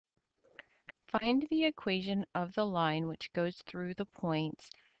Find the equation of the line which goes through the points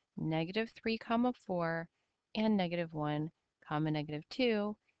 -3, 4 and -1,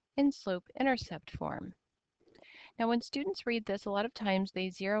 -2 in slope-intercept form. Now, when students read this, a lot of times they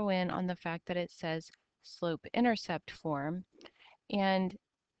zero in on the fact that it says slope-intercept form, and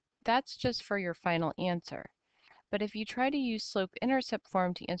that's just for your final answer. But if you try to use slope-intercept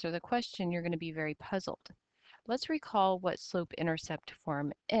form to answer the question, you're going to be very puzzled. Let's recall what slope-intercept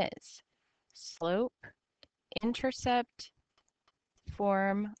form is. Slope-intercept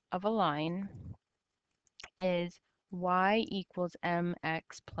form of a line is y equals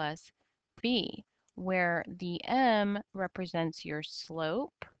mx plus b, where the m represents your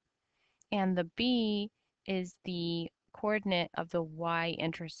slope and the b is the coordinate of the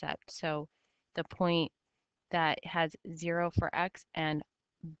y-intercept. So the point that has 0 for x and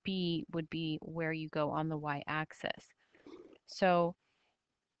b would be where you go on the y-axis. So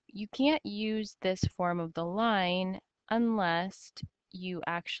you can't use this form of the line unless you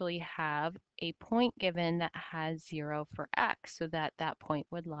actually have a point given that has 0 for x, so that that point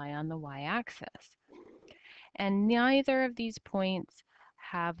would lie on the y-axis. And neither of these points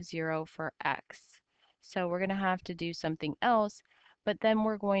have 0 for x. So we're going to have to do something else, but then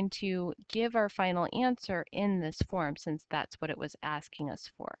we're going to give our final answer in this form since that's what it was asking us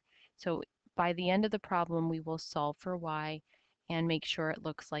for. So by the end of the problem, we will solve for y and make sure it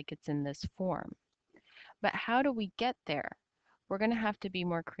looks like it's in this form. But how do we get there? We're going to have to be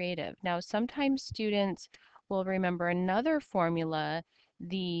more creative. Now, sometimes students will remember another formula,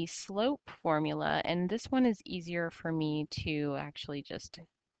 the slope formula, and this one is easier for me to actually just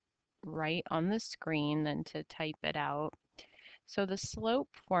write on the screen than to type it out. So the slope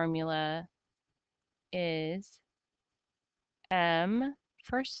formula is m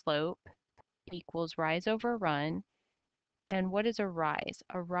for slope equals rise over run. And what is a rise?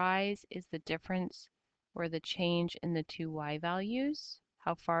 A rise is the difference or the change in the two y values,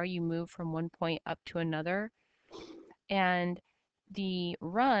 how far you move from one point up to another. And the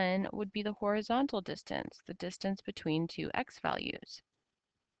run would be the horizontal distance, the distance between two x values.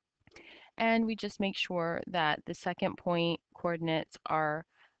 And we just make sure that the second point coordinates are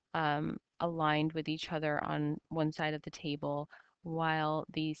aligned with each other on one side of the table, while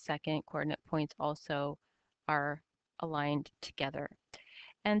the second coordinate points also are aligned together.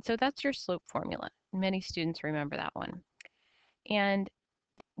 And so that's your slope formula. Many students remember that one. And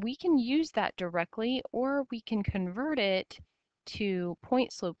we can use that directly, or we can convert it to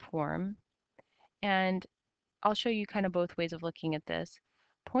point slope form. And I'll show you kind of both ways of looking at this.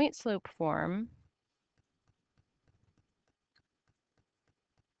 Point slope form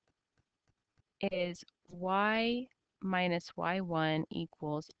is y minus y1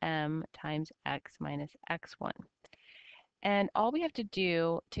 equals m times x minus x1. And all we have to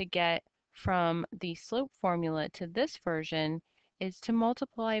do to get from the slope formula to this version is to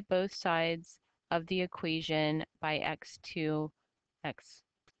multiply both sides of the equation by x2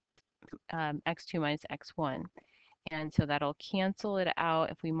 minus x1. And so that'll cancel it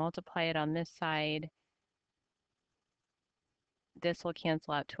out. If we multiply it on this side, this will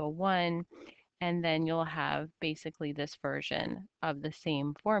cancel out to a 1, and then you'll have basically this version of the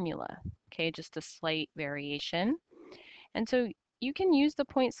same formula. Okay, just a slight variation. And so you can use the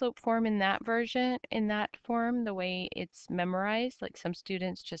point slope form in that version, in that form, the way it's memorized. Like some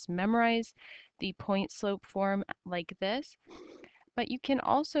students just memorize the point slope form like this, but you can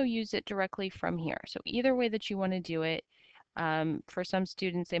also use it directly from here. So either way that you want to do it, for some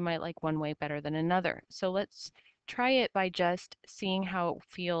students, they might like one way better than another. So let's try it by just seeing how it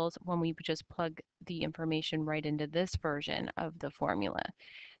feels when we just plug the information right into this version of the formula.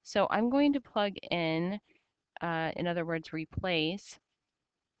 So I'm going to plug in other words, replace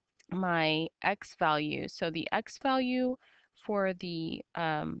my x value. So the x value for the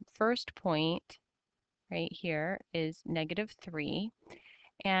first point right here is -3.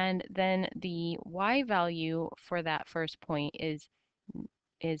 And then the y value for that first point is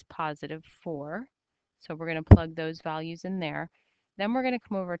 +4. So we're going to plug those values in there. Then we're going to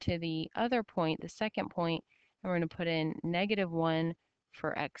come over to the other point, the second point, and we're going to put in -1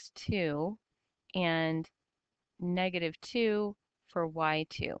 for x2 and -2 for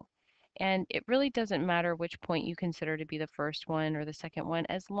y2. And it really doesn't matter which point you consider to be the first one or the second one,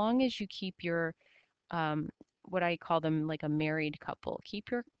 as long as you keep your, what I call them like a married couple. Keep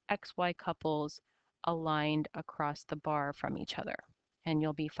your XY couples aligned across the bar from each other, and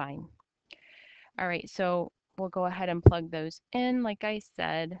you'll be fine. All right, so we'll go ahead and plug those in. Like I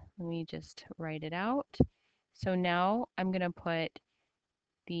said, let me just write it out. So now I'm going to put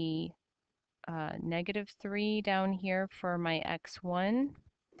the -3 down here for my x1.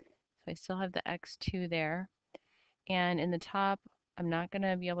 So I still have the x2 there. And in the top, I'm not going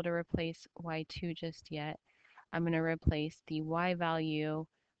to be able to replace y2 just yet. I'm going to replace the y value,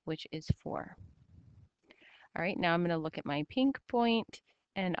 which is 4. All right, now I'm going to look at my pink point,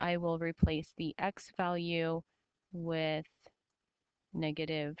 and I will replace the x value with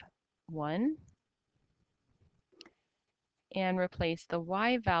 -1 and replace the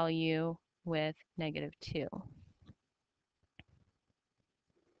y value with -2.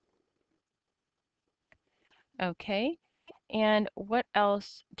 Okay, and what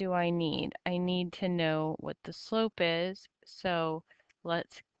else do I need? I need to know what the slope is, so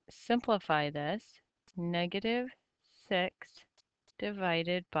let's simplify this. -6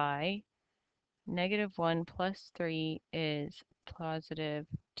 divided by -1 plus 3 is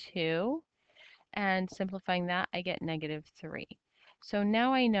 +2. And simplifying that, I get -3. So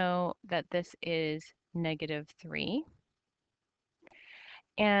now I know that this is -3.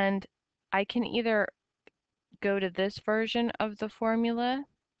 And I can either go to this version of the formula,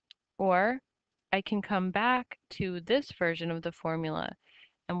 or I can come back to this version of the formula.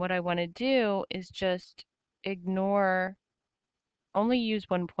 And what I want to do is just ignore, only use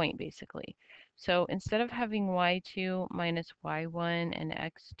one point basically. So instead of having y2 minus y1 and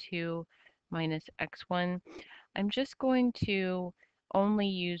x2 minus x1, I'm just going to only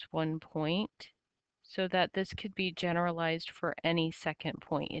use one point so that this could be generalized for any second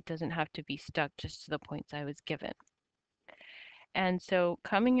point. It doesn't have to be stuck just to the points I was given. And so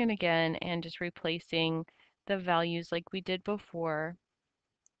coming in again and just replacing the values like we did before.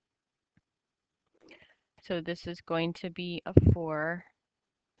 So this is going to be a 4.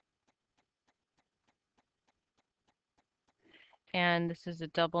 And this is a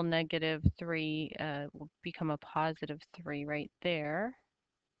double -3, will become a +3 right there.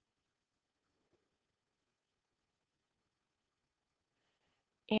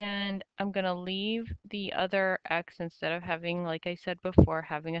 And I'm going to leave the other x, instead of having, like I said before,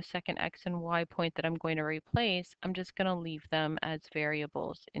 having a second x and y point that I'm going to replace, I'm just going to leave them as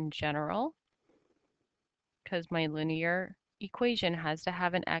variables in general, because my linear equation has to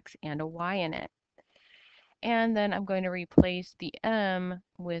have an x and a y in it. And then I'm going to replace the m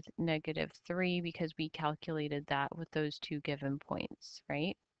with -3 because we calculated that with those two given points,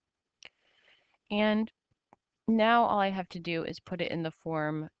 right? And now all I have to do is put it in the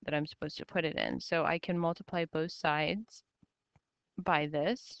form that I'm supposed to put it in. So I can multiply both sides by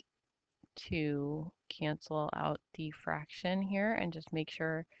this to cancel out the fraction here, and just make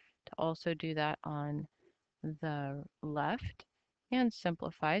sure to also do that on the left and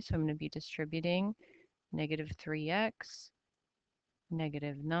simplify. So I'm going to be distributing -3x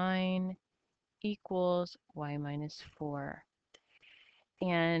 -9 equals y minus 4.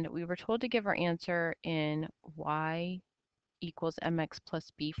 And we were told to give our answer in y equals mx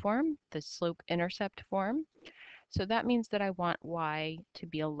plus b form, the slope-intercept form. So that means that I want y to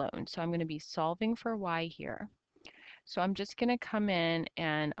be alone. So I'm going to be solving for y here. So I'm just going to come in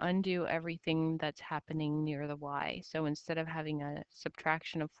and undo everything that's happening near the y. So instead of having a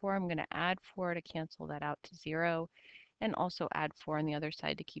subtraction of 4, I'm going to add 4 to cancel that out to 0, and also add 4 on the other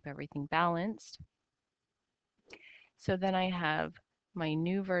side to keep everything balanced. So then I have my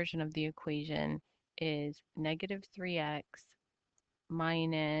new version of the equation is -3x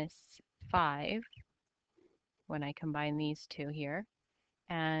minus 5 when I combine these two here,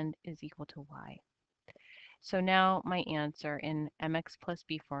 and is equal to y. So now my answer in mx plus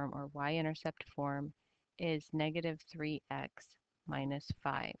b form, or y-intercept form, is -3x minus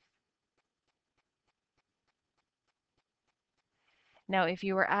 5. Now, if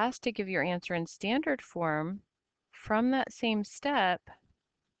you were asked to give your answer in standard form from that same step,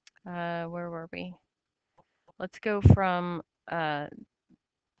 where were we? Let's go from, let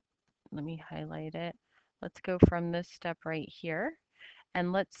me highlight it. Let's go from this step right here.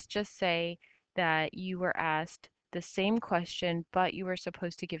 And let's just say that you were asked the same question, but you were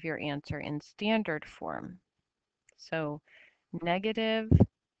supposed to give your answer in standard form. So negative,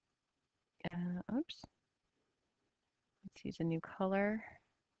 oops, let's use a new color.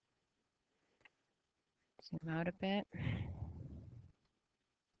 Zoom out a bit.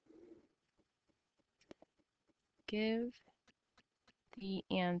 Give the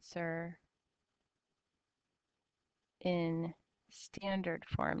answer in standard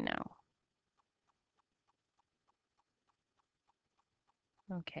form now.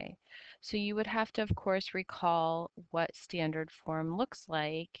 Okay, so you would have to, of course, recall what standard form looks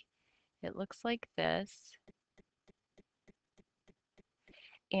like. It looks like this.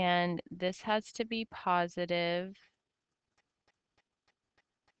 And this has to be positive,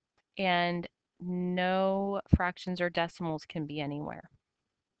 and no fractions or decimals can be anywhere.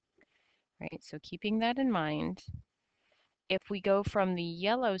 right? So keeping that in mind, if we go from the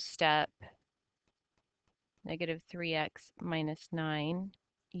yellow step, negative 3x minus 9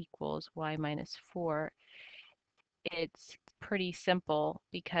 equals y minus 4, it's pretty simple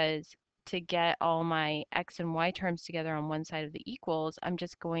because to get all my x and y terms together on one side of the equals, I'm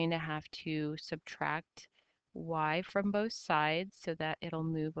just going to have to subtract y from both sides so that it'll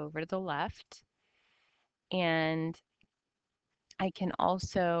move over to the left. And I can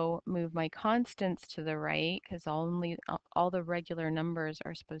also move my constants to the right because all the regular numbers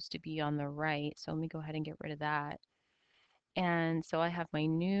are supposed to be on the right. So let me go ahead and get rid of that. And so I have my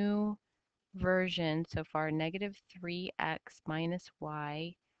new version so far, negative 3x minus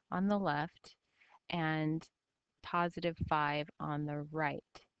y on the left and positive 5 on the right.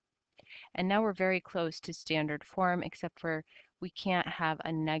 And now we're very close to standard form, except for we can't have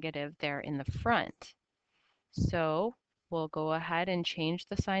a negative there in the front. So we'll go ahead and change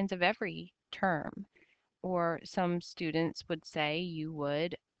the signs of every term. Or some students would say you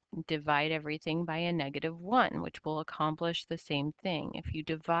would divide everything by a negative 1, which will accomplish the same thing. If you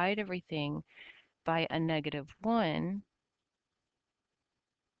divide everything by a negative 1,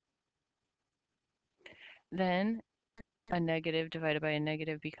 then a negative divided by a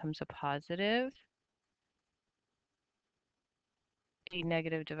negative becomes a positive. A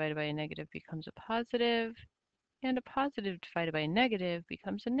negative divided by a negative becomes a positive. And a positive divided by a negative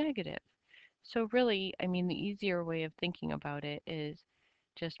becomes a negative. So really, I mean, the easier way of thinking about it is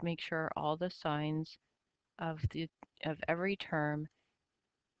just make sure all the signs of every term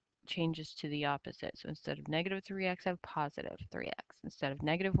changes to the opposite. So instead of negative 3x, I have positive 3x. Instead of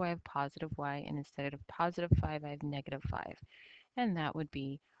negative y, I have positive y. And instead of positive 5, I have negative 5. And that would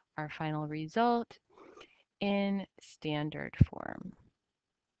be our final result in standard form.